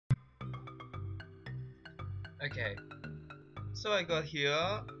Okay, so I got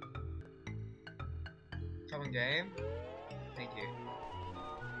here. Come on, game. Thank you.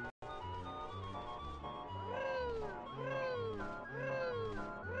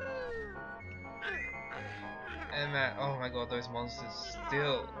 And man, oh my god, those monsters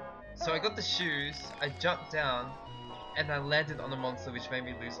still. So I got the shoes, I jumped down, and I landed on the monster, which made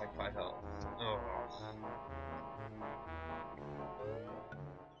me lose like 5 health. Oh.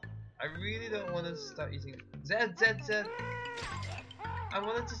 I really don't want to start using Z. I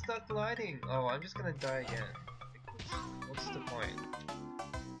wanted to start gliding. Oh, I'm just gonna die again. What's the point?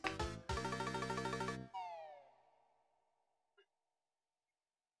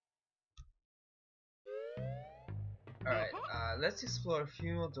 Alright, let's explore a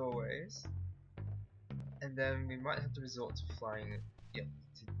few more doorways. And then we might have to resort to flying. Yep,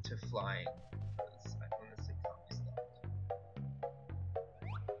 to flying. Because I honestly can't be stopped.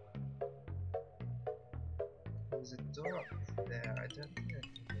 There's a door up there. I don't think I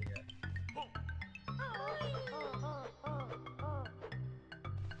can go yet.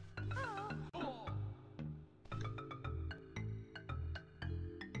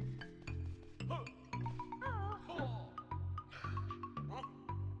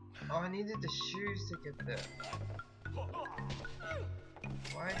 Oh, I needed the shoes to get there.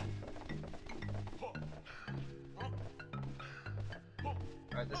 Why?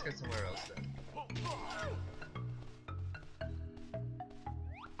 Alright, let's go somewhere else then.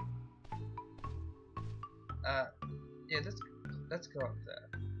 Yeah, let's go up there.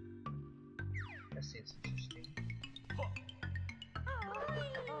 That seems interesting.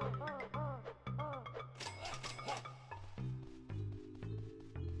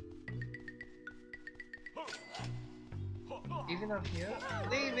 Even up here?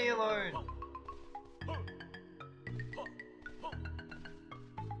 Leave me alone!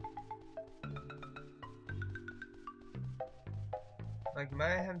 Like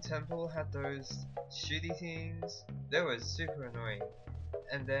Mayhem Temple had those shooty things. They were super annoying.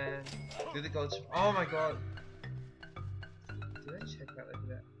 And then do the gold. Oh my god! Did I check that like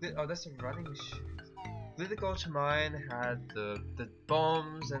that? Oh, that's a running shoes. Glitter Gulch Mine had the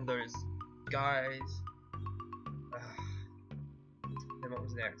bombs and those guys. Then what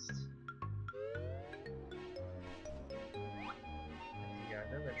was next? Yeah,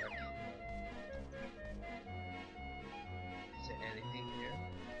 I know where that is. Is there anything here?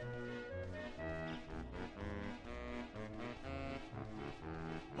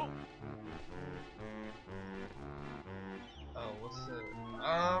 Oh, what's the...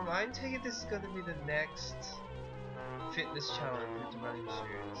 I'm taking this is gonna be the next fitness challenge with the running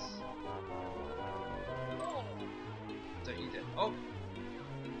shoes. Don't eat it. Oh!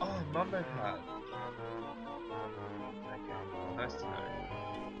 Oh, Mumbo Pad. Okay, nice to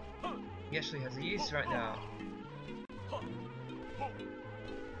know. He actually has a use right now.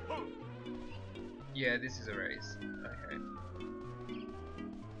 Yeah, this is a race. Okay.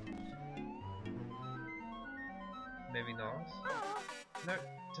 Maybe not. No,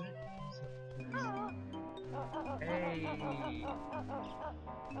 don't. Hey.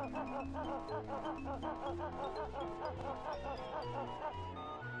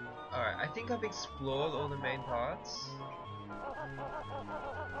 Alright, I think I've explored all the main parts.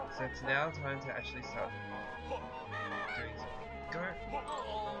 So it's now time to actually start doing something. Go!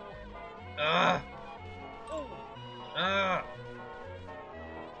 Ah! Ah!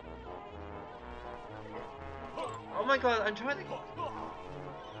 Oh my god, I'm trying to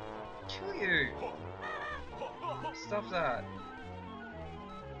kill you! Stop that!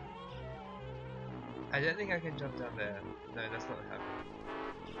 I don't think I can jump down there. No, that's not happening.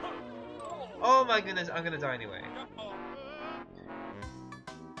 Oh my goodness, I'm gonna die anyway.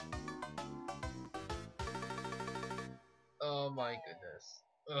 Oh my goodness.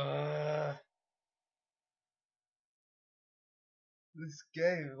 This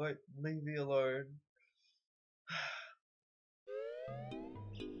game, like, leave me alone.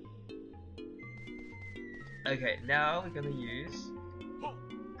 Okay, now we're gonna use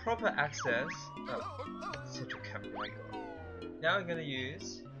proper access. Oh, central camera, my god. Now we're gonna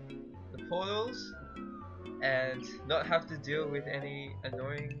use the portals and not have to deal with any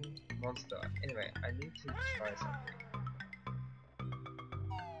annoying monster. Anyway, I need to try something.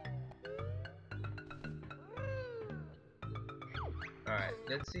 Alright,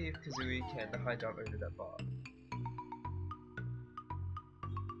 let's see if Kazooie can high jump over that bar.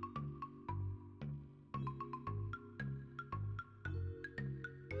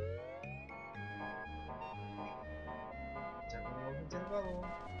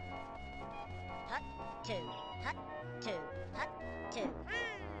 Hut two, hut two, hut two.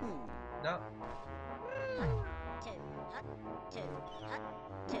 No. Hut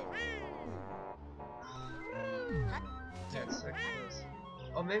Yeah, it's so close.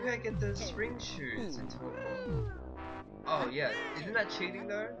 Oh, maybe I get the spring shoes and teleport. Oh yeah, isn't that cheating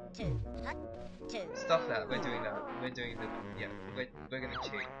though? Stop that, we're doing that. We're doing the, yeah, we're gonna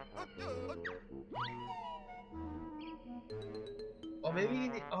cheat. Or maybe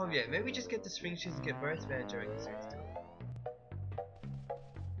you need, oh yeah, maybe just get the spring shoes and get both Banjo and Kazooie's too.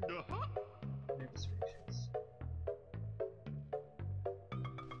 Maybe the spring shoes.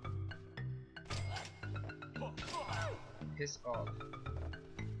 Piss off.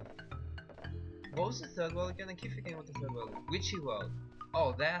 What was the third world again? I keep forgetting what the third world was. Witchy World.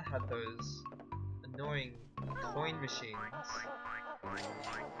 Oh, that had those annoying coin machines.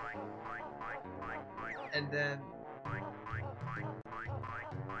 And then...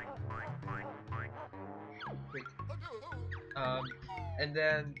 Wait. And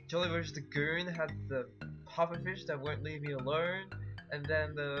then Jolly Roger the Goon had the pufferfish that won't leave me alone. And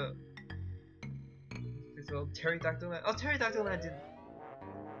then the... This world, Pterodactyl Land. Oh, Pterodactyl Land didn't...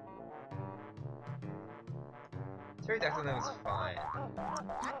 Pterodactyl Land was fine.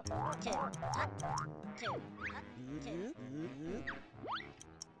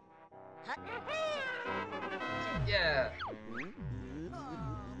 Yeah!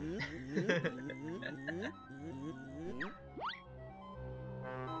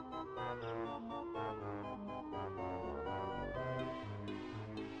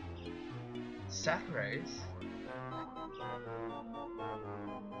 Sack race?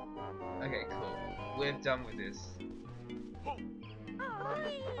 Okay, cool. We're done with this.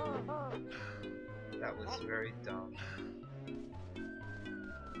 That was very dumb.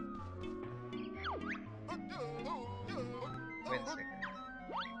 Wait a second.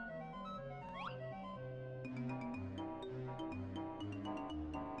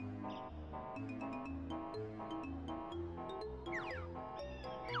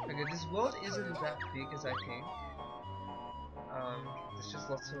 Okay, this world isn't that big as I think. There's just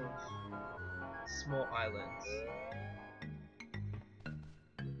lots of small islands.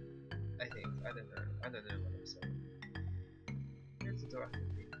 I think. I don't know. I don't know what I'm saying. Here's the door I can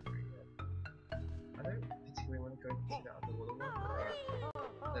think through here. I don't particularly want to go to the underwater one,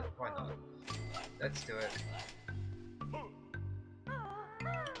 but why not? Let's do it. I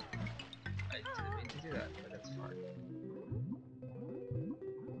didn't mean to do that, but that's fine.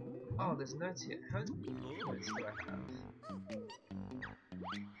 Oh, there's notes here. How many notes do I have?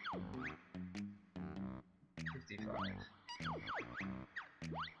 55.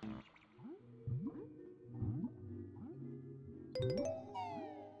 Okay.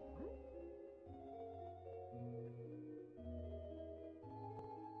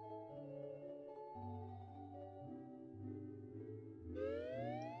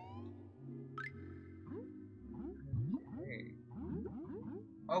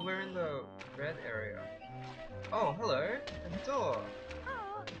 Oh, we're in the red area. Oh, hello! A door!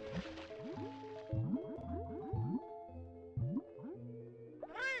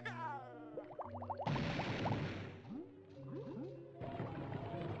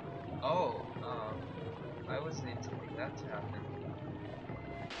 Oh, I wasn't intending that to happen.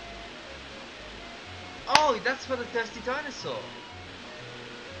 Oh, that's for the thirsty dinosaur!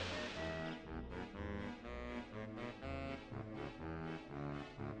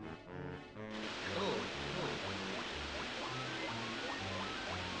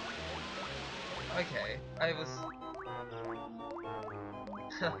 Okay, I was...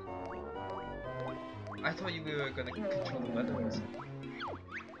 I thought you were gonna control the weather or something.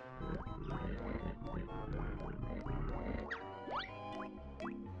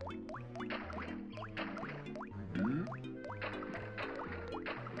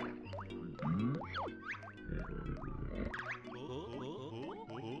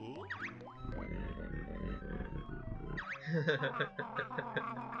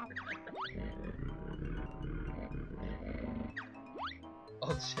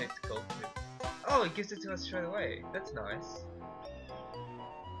 Old shaped goldfish. Oh, it gives it to us straight away. That's nice.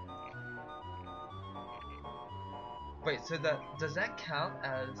 Wait, so does that count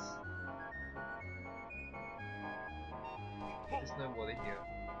as... There's no water here.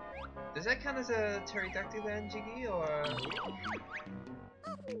 Does that count as a pterodactyl land jiggy, or...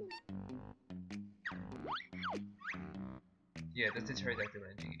 Yeah, that's a pterodactyl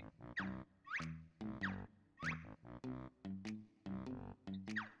land jiggy.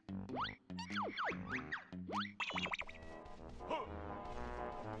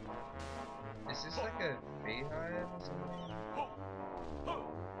 Is this like a beehive or something?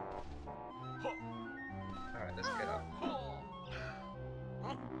 Alright, let's get up.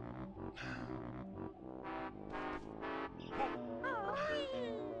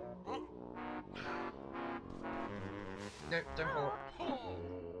 No, don't fall.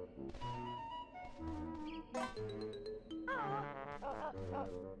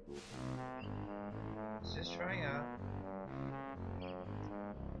 Just trying out.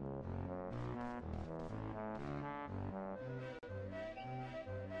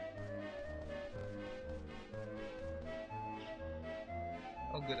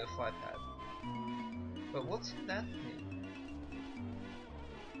 Oh good, a fly pad. But what's in that thing?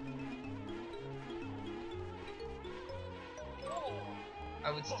 I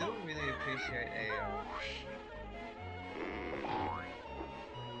would still really appreciate a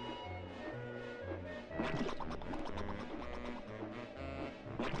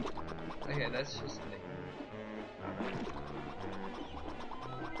okay, that's just me.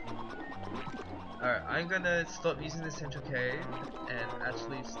 Alright, I'm gonna stop using the central cave and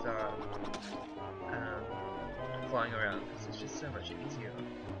actually start flying around because it's just so much easier.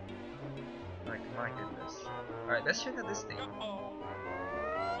 Like, my goodness. Alright, let's check out this thing.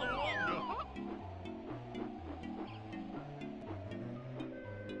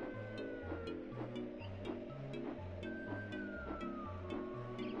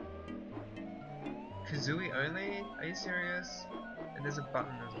 Kazooie only? Are you serious? And there's a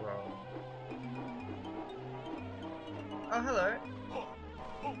button as well. Oh, hello!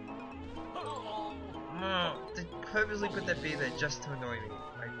 Oh, they purposely put that bee there just to annoy me.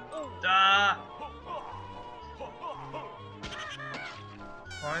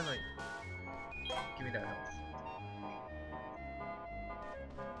 Finally! Give me that health.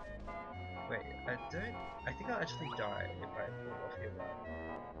 Wait, I think I'll actually die if I fall off here.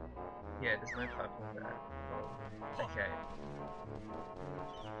 Yeah, there's no platform there. Oh, okay.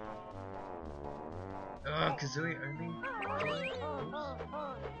 Ugh, Kazooie only.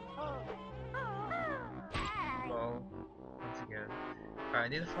 Well, once again. Alright, I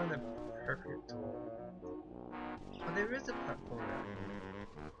need to find the appropriate door. Oh, there is a platform there.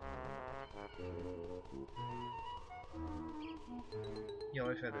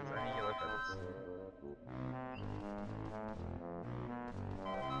 Yellow feathers, I need yellow feathers.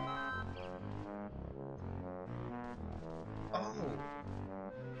 Oh!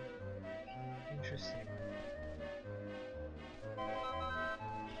 Interesting.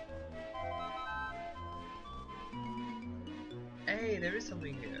 Hey, there is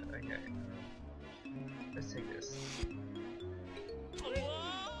something here. Okay. Let's take this. Oh,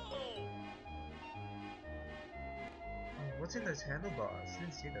 what's in those handlebars?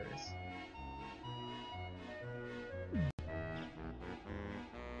 Didn't see those.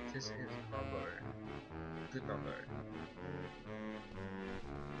 This is Mambo. Good Mambo.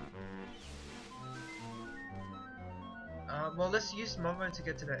 Well, let's use Mambo to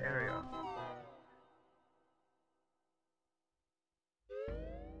get to that area.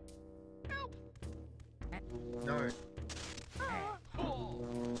 No.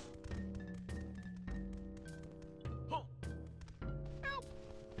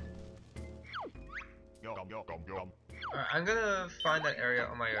 Alright, I'm gonna find that area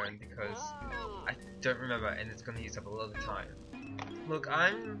on my own because I don't remember and it's gonna use up a lot of time. Look,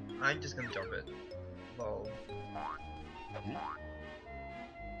 I'm just gonna jump it. Lol.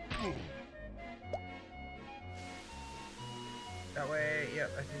 That way,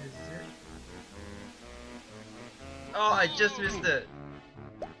 yep, I think this is it. Oh, I just missed it!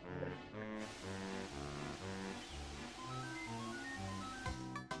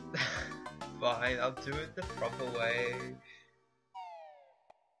 Fine, I'll do it the proper way.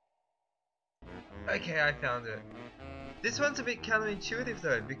 Okay, I found it. This one's a bit counterintuitive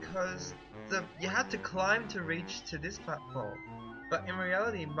though, because you had to climb to reach to this platform. But in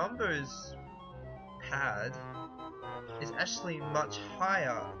reality, Mumbo's pad is actually much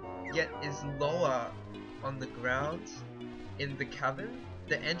higher, yet is lower on the ground in the cavern.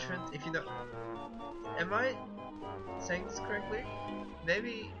 The entrance, if you know, am I saying this correctly?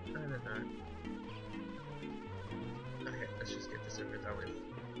 Maybe, I don't know. Okay, let's just get this over and done with.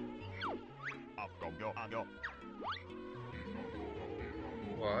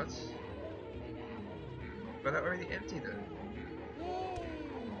 What? But I already emptied it.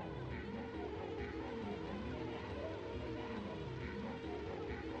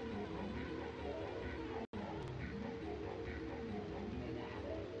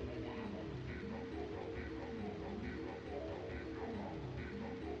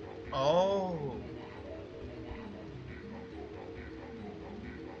 Oh!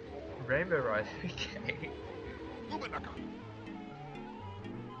 Rainbow Ride, okay.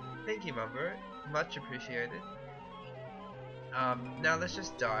 Thank you, Mumbo. Much appreciated. Now let's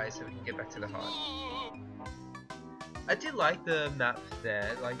just die so we can get back to the heart. I do like the map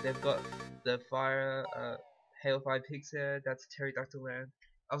there, like they've got the fire Hailfire Pixar, that's Pterodactyl Land.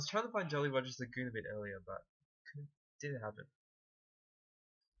 I was trying to find Jolly Roger's Lagoon a bit earlier, but didn't happen.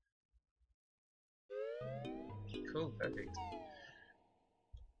 Cool, perfect.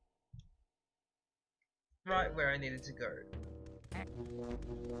 Right where I needed to go.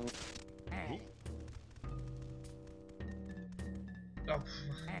 Oh.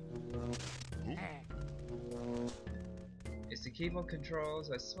 It's the keyboard controls,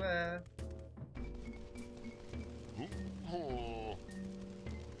 I swear.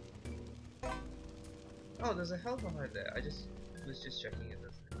 Oh, there's a hell behind there. I was just checking it.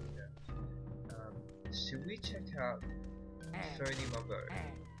 Should we check out Phony Mumbo?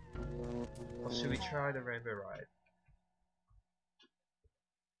 Or should we try the Rainbow Ride?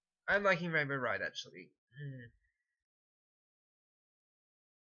 I'm liking Rainbow Ride actually.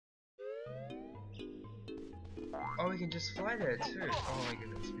 Oh, we can just fly there too. Oh my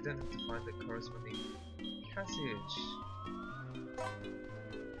goodness, we don't have to find the corresponding passage.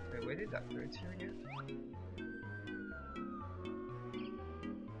 Wait, where did that go to again?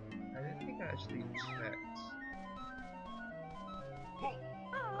 I don't think I actually checked.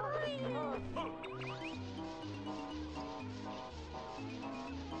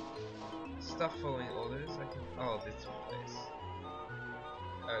 Stuff following orders, I can. Oh, this place.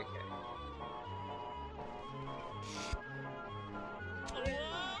 Okay.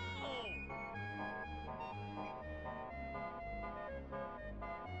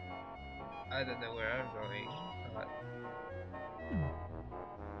 I don't know where I'm going, but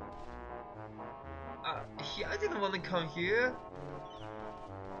I didn't want to come here.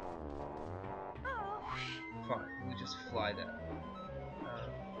 Fine, we'll just fly there.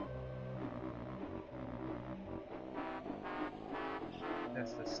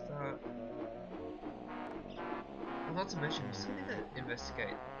 That's the start. And not to mention, we still need to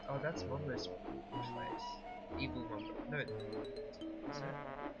investigate. Oh, that's Mondo's place. Evil Mondo. No, so,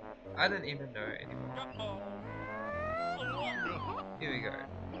 I don't even know anymore. Here we go.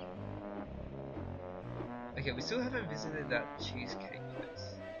 Okay, we still haven't visited that cheesecake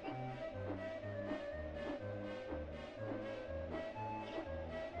place.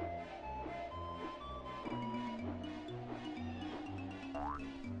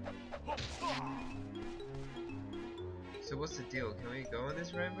 So what's the deal? Can we go on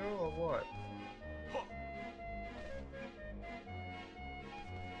this rainbow or what?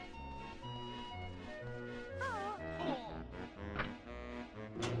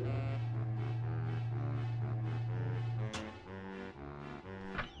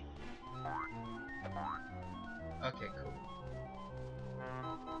 Okay, cool.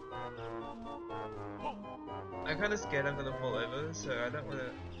 I'm kinda scared I'm gonna fall over, so I don't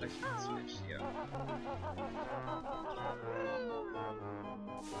wanna switch, yeah.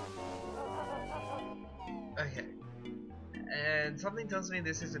 Okay. And something tells me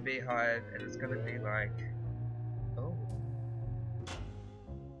this is a beehive and it's gonna be like... Oh.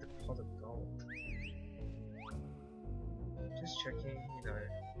 The pot of gold. Just checking, you know.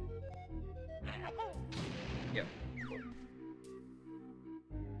 Yep.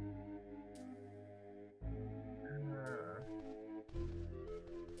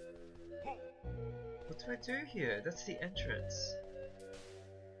 What do I do here? That's the entrance.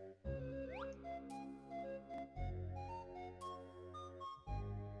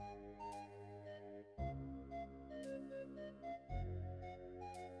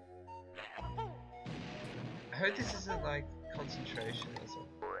 I hope this isn't like concentration or something.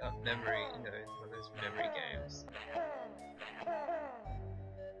 Memory, you know, one of those memory games.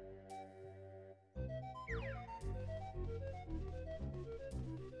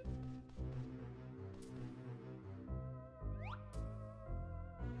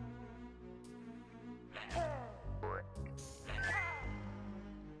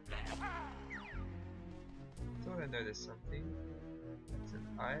 Thought I noticed something. It's an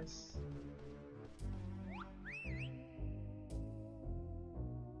ice.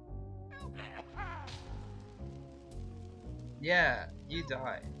 Yeah, you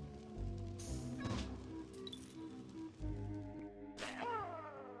die.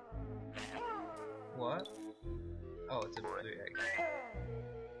 What? Oh, it's a blue egg.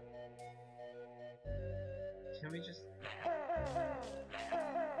 Can we just...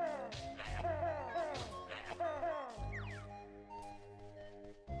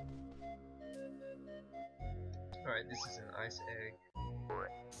 Alright, this is an ice egg.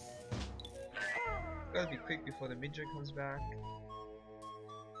 Gotta be quick before the Midjo comes back.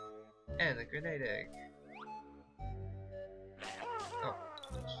 And a grenade egg. Oh.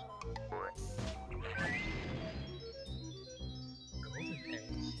 Golden egg.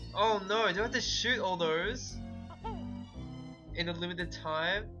 Oh no, do I have to shoot all those? in a limited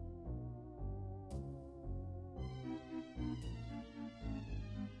time.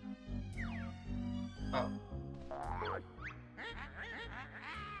 Oh.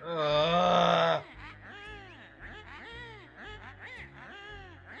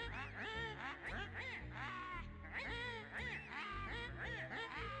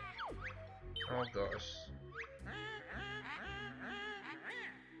 Oh gosh.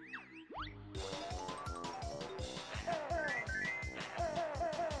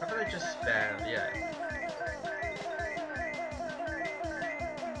 How about I just spam? Yeah.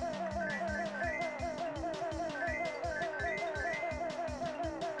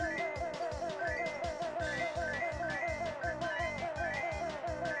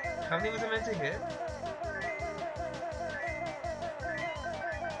 How many was I meant to hit?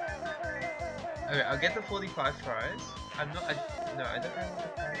 Okay, I'll get the 45 prize. No, I don't know what the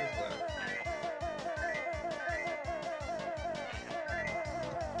prizes were.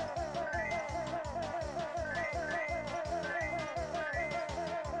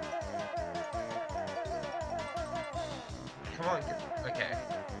 Come on, okay.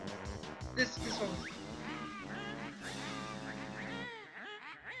 This one.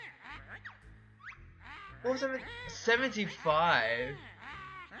 What was it? 75?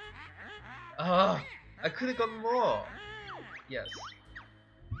 Oh, I could have gotten more. Yes.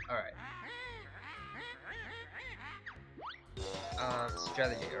 Alright.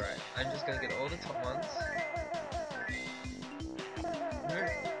 Strategy, alright. I'm just gonna get all the top ones.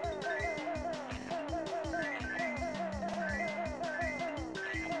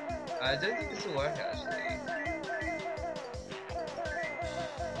 I don't think this will work actually.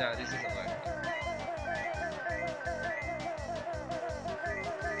 No, this isn't working.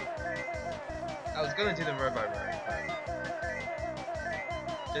 I was gonna do the robot room, but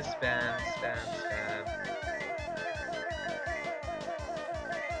just spam, spam, spam.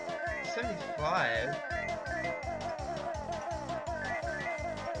 75?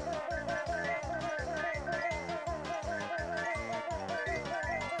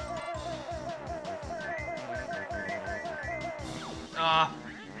 Ah!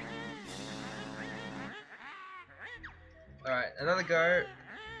 Alright, another go.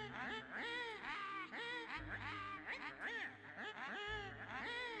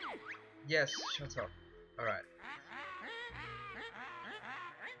 Yes, shut up. Alright.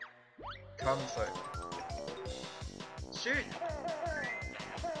 Come slow. Shoot!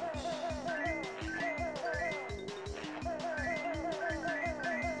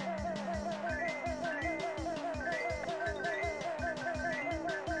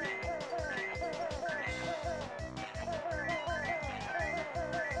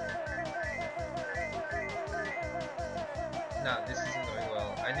 Nah, this isn't going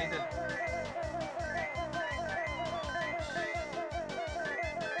well. I need to...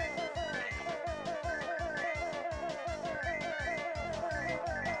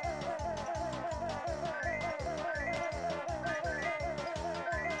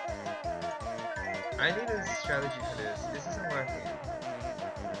 I need a strategy for this. This isn't working.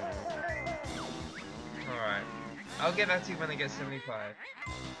 Alright. I'll get back to you when I get 75.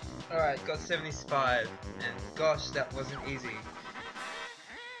 Alright, got 75. And gosh, that wasn't easy.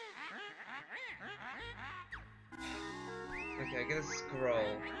 Okay, I get a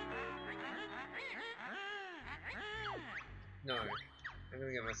scroll. No. I'm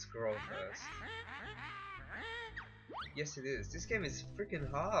gonna get my scroll first. Yes it is. This game is freaking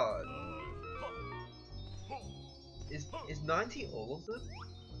hard. Is 90 all of them?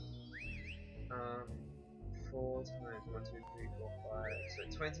 4 times 1, 2, 3, 4,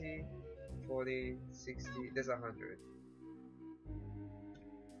 5. So 20, 40, 60. There's 100.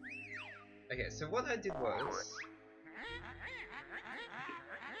 Okay, so what I did was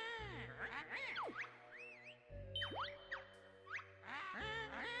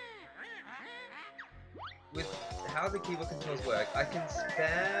with how the keyboard controls work, I can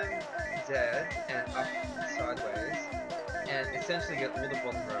spam Z and up sideways and essentially get all the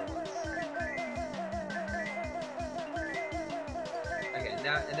bottom row ones. Okay,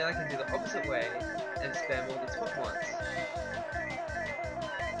 now and then I can do the opposite way and spam all the top ones.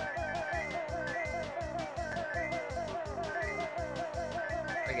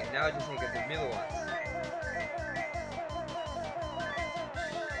 Okay, now I just need to get the middle ones.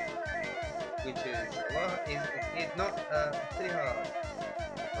 Which is a lot, it's not pretty hard.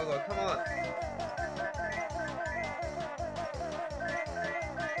 Oh god, come on!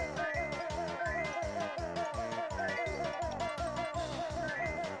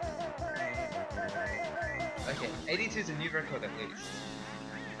 Okay, 82 is a new record at least.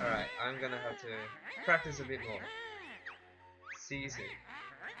 Alright, I'm gonna have to practice a bit more. It's easy.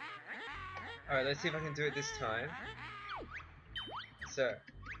 Alright, let's see if I can do it this time. So.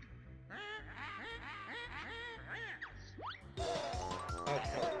 Oh,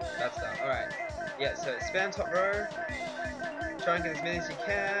 that's that. Alright. Yeah, so spam top row. Try and get as many as you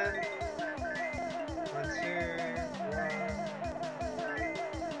can. 1, 2, 1.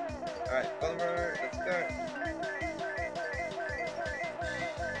 Alright, bottom row, let's go.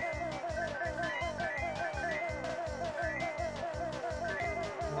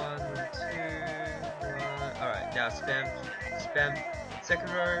 Now spam second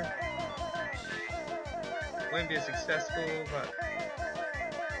row. Won't be as successful, but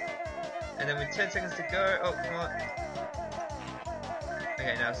and then with 10 seconds to go. Oh, come on.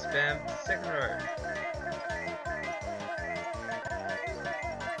 Okay, now spam second row.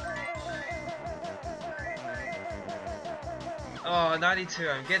 Oh, 92.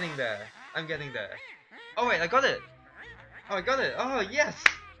 I'm getting there. I'm getting there. Oh wait, I got it. Oh, I got it. Oh yes.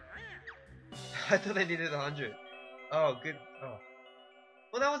 I thought I needed 100. Oh, good. Oh.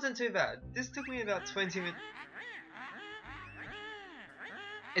 Well, that wasn't too bad. This took me about 20 minutes.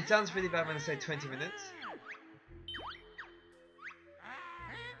 It sounds pretty bad when I say 20 minutes.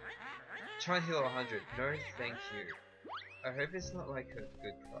 Try and heal 100. No, thank you. I hope it's not like a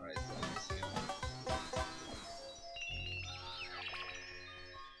good prize.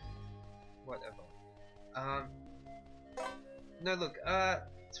 Whatever. No, look.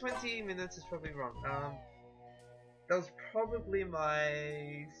 20 minutes is probably wrong. That was probably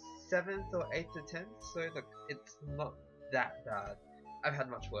my 7th or 8th attempt, so look, it's not that bad. I've had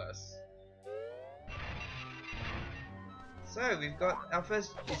much worse. So we've got our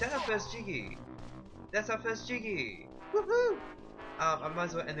first. Is that our first Jiggy? That's our first Jiggy. Woohoo! I might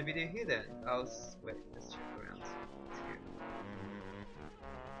as well end the video here then. Wait. Let's check around.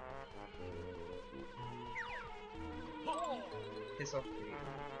 Piss off me.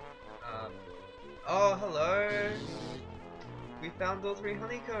 Oh, hello! We found all 3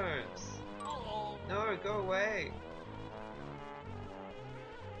 honeycombs! No, go away!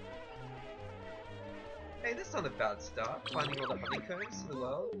 Hey, that's not a bad start, finding all the honeycombs in the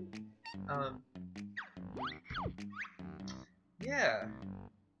world. Yeah.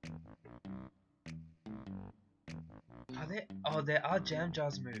 Are there? Oh, there are jam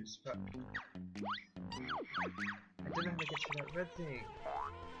jars moves, but I don't know how to get to that red thing.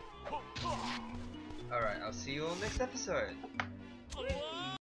 Alright, I'll see you all next episode.